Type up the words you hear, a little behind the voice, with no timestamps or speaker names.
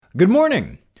Good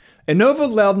morning!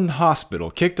 Inova Loudoun Hospital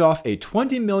kicked off a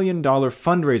 $20 million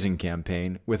fundraising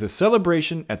campaign with a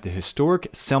celebration at the historic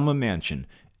Selma Mansion,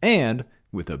 and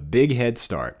with a big head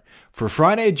start. For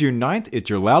Friday, June 9th, it's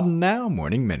your Loudoun Now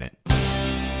Morning Minute.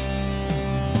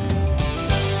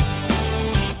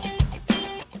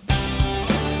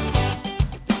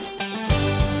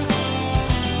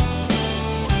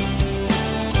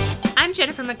 I'm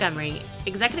Jennifer Montgomery,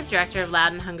 Executive Director of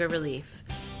Loudoun Hunger Relief.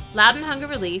 Loudoun Hunger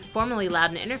Relief, formerly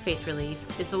Loudoun Interfaith Relief,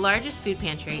 is the largest food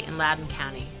pantry in Loudoun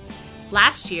County.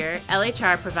 Last year,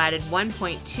 LHR provided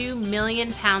 1.2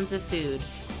 million pounds of food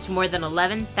to more than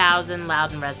 11,000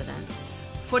 Loudoun residents.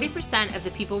 40% of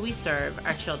the people we serve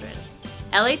are children.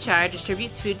 LHR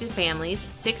distributes food to families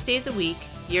 6 days a week,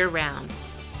 year-round.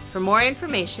 For more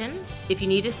information, if you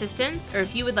need assistance, or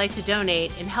if you would like to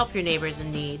donate and help your neighbors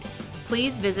in need,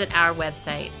 please visit our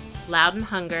website,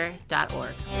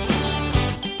 loudounhunger.org.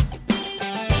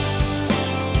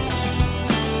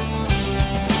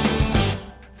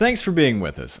 Thanks for being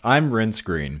with us. I'm Rence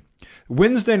Green.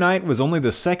 Wednesday night was only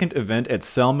the second event at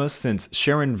Selma since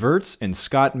Sharon Virts and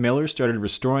Scott Miller started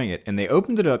restoring it, and they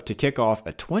opened it up to kick off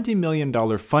a $20 million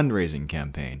fundraising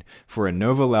campaign for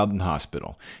Inova Loudoun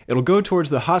Hospital. It'll go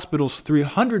towards the hospital's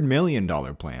 $300 million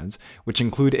plans, which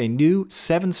include a new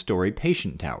 7-story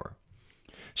patient tower.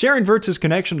 Sharon Virts'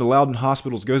 connection to Loudoun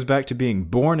hospitals goes back to being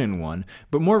born in one,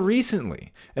 but more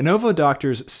recently, Inova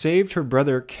doctors saved her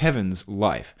brother Kevin's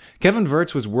life. Kevin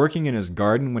Virts was working in his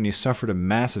garden when he suffered a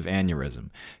massive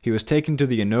aneurysm. He was taken to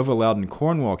the Inova Loudoun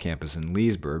Cornwall campus in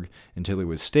Leesburg until he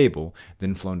was stable,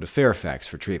 then flown to Fairfax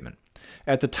for treatment.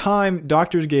 At the time,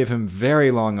 doctors gave him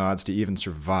very long odds to even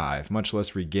survive, much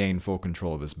less regain full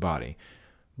control of his body.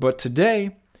 But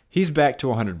today, he's back to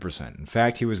 100%. In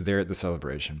fact, he was there at the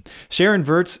celebration. Sharon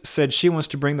Virts said she wants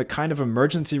to bring the kind of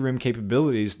emergency room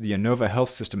capabilities the Inova Health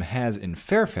System has in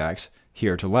Fairfax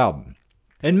here to Loudoun.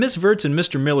 And Ms. Virts and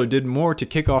Mr. Miller did more to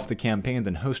kick off the campaign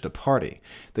than host a party.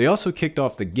 They also kicked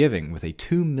off the giving with a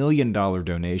 $2 million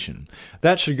donation.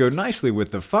 That should go nicely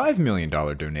with the $5 million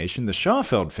donation the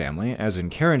Shawfeld family, as in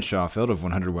Karen Shawfeld of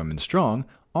 100 Women Strong,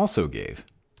 also gave.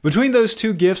 Between those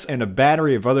two gifts and a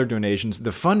battery of other donations,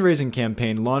 the fundraising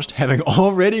campaign launched having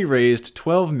already raised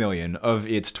 $12 million of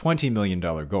its $20 million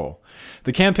goal.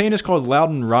 The campaign is called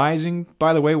Loudoun Rising.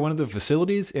 By the way, one of the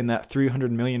facilities in that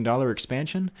 $300 million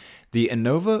expansion, the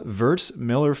Inova Virts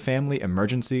Miller Family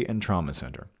Emergency and Trauma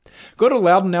Center. Go to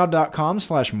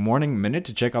loudounnow.com/morningminute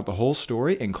to check out the whole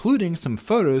story, including some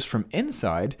photos from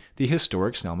inside the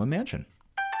historic Selma Mansion.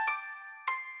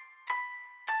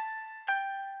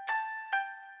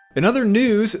 In other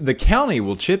news, the county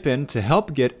will chip in to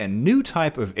help get a new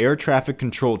type of air traffic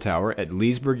control tower at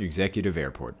Leesburg Executive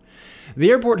Airport.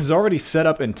 The airport has already set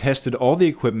up and tested all the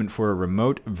equipment for a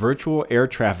remote virtual air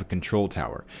traffic control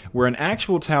tower, where an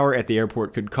actual tower at the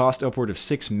airport could cost upward of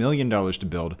 $6 million to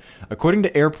build. According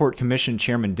to Airport Commission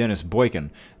Chairman Dennis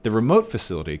Boykin, the remote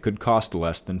facility could cost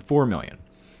less than $4 million.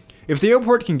 If the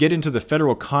airport can get into the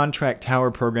federal contract tower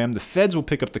program, the feds will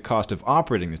pick up the cost of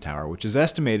operating the tower, which is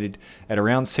estimated at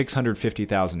around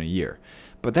 $650,000 a year.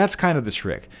 But that's kind of the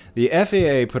trick. The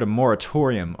FAA put a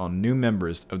moratorium on new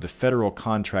members of the federal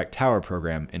contract tower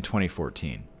program in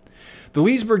 2014. The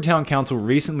Leesburg Town Council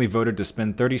recently voted to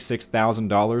spend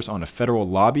 $36,000 on a federal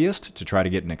lobbyist to try to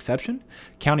get an exception.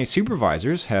 County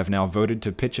supervisors have now voted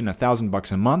to pitch in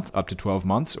 $1,000 a month, up to 12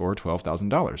 months, or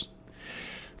 $12,000.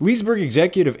 Leesburg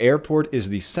Executive Airport is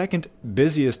the second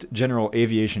busiest general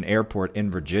aviation airport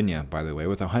in Virginia, by the way,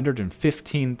 with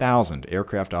 115,000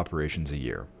 aircraft operations a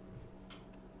year.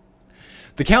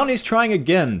 The county is trying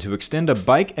again to extend a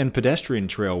bike and pedestrian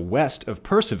trail west of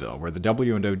Purcellville, where the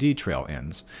W&OD trail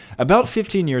ends. About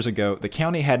 15 years ago, the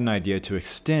county had an idea to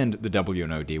extend the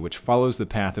W&OD, which follows the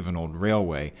path of an old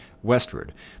railway,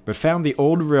 westward, but found the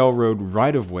old railroad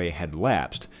right-of-way had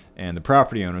lapsed, and the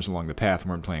property owners along the path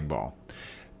weren't playing ball.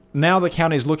 Now the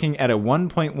county is looking at a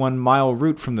 1.1-mile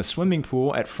route from the swimming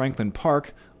pool at Franklin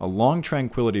Park along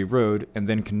Tranquility Road and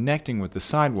then connecting with the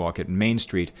sidewalk at Main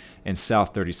Street and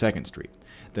South 32nd Street.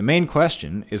 The main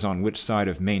question is on which side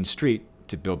of Main Street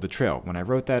to build the trail. When I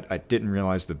wrote that, I didn't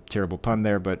realize the terrible pun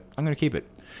there, but I'm going to keep it.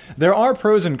 There are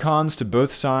pros and cons to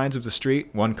both sides of the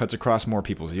street. One cuts across more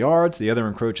people's yards, the other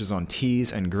encroaches on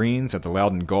tees and greens at the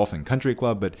Loudoun Golf and Country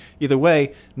Club, but either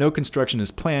way, no construction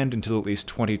is planned until at least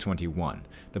 2021.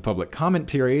 The public comment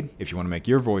period, if you want to make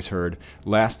your voice heard,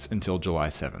 lasts until July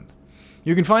 7th.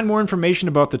 You can find more information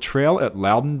about the trail at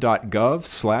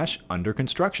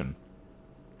loudoun.gov/underconstruction.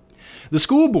 The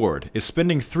school board is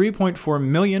spending $3.4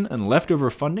 million in leftover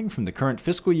funding from the current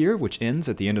fiscal year, which ends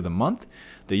at the end of the month.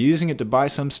 They're using it to buy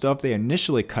some stuff they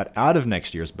initially cut out of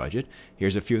next year's budget.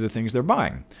 Here's a few of the things they're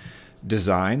buying.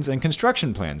 Designs and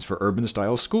construction plans for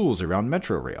urban-style schools around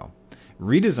Metro Rail.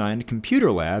 Redesigned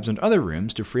computer labs and other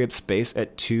rooms to free up space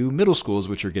at 2 middle schools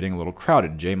which are getting a little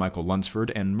crowded, J. Michael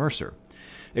Lunsford and Mercer.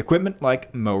 Equipment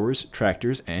like mowers,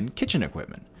 tractors, and kitchen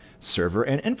equipment. Server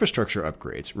and infrastructure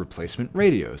upgrades, replacement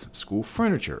radios, school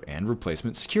furniture, and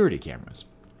replacement security cameras.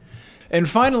 And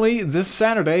finally, this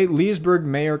Saturday, Leesburg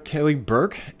Mayor Kelly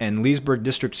Burke and Leesburg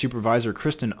District Supervisor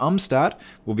Kristen Umstadt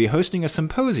will be hosting a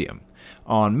symposium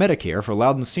on Medicare for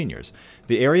Loudoun seniors.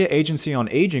 The Area Agency on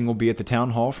Aging will be at the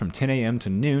Town Hall from 10 a.m. to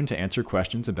noon to answer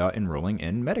questions about enrolling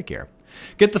in Medicare.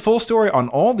 Get the full story on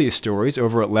all these stories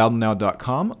over at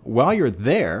loudounnow.com. While you're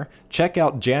there, check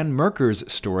out Jan Merker's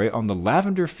story on the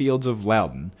lavender fields of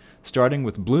Loudoun, starting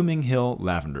with Blooming Hill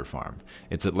Lavender Farm.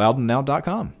 It's at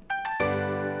loudounnow.com.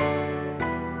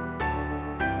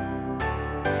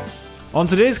 On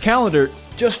today's calendar,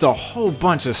 just a whole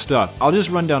bunch of stuff. I'll just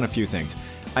run down a few things.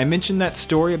 I mentioned that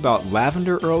story about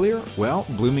lavender earlier. Well,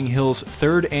 Blooming Hill's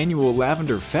 3rd annual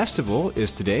Lavender Festival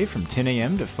is today from 10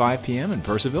 a.m. to 5 p.m. in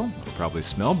Purcellville. It'll probably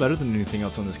smell better than anything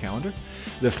else on this calendar.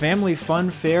 The Family Fun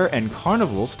Fair and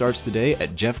Carnival starts today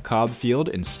at Jeff Cobb Field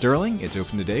in Sterling. It's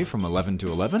open today from 11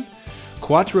 to 11.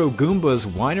 Quattro Goomba's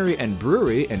Winery and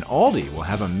Brewery in Aldi will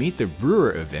have a Meet the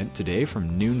Brewer event today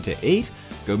from noon to 8.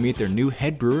 Go meet their new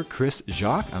head brewer, Chris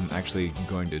Jacques. I'm actually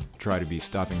going to try to be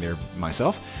stopping there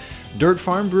myself. Dirt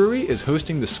Farm Brewery is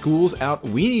hosting the Schools Out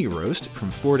Weenie Roast from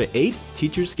 4 to 8.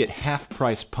 Teachers get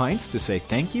half-price pints to say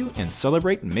thank you and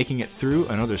celebrate making it through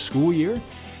another school year.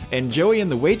 And Joey and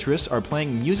the Waitress are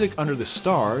playing Music Under the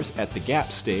Stars at the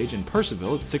Gap stage in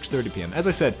Purcellville at 6:30 p.m. As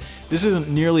I said, this isn't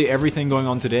nearly everything going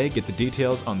on today. Get the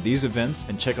details on these events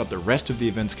and check out the rest of the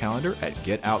events calendar at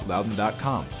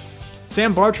getoutloudon.com.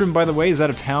 Sam Bartram, by the way, is out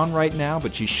of town right now,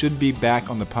 but she should be back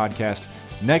on the podcast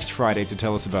next Friday to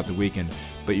tell us about the weekend.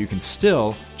 But you can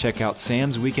still check out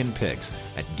Sam's weekend picks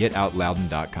at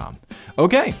getoutloudon.com.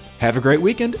 Okay, have a great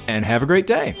weekend and have a great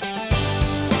day.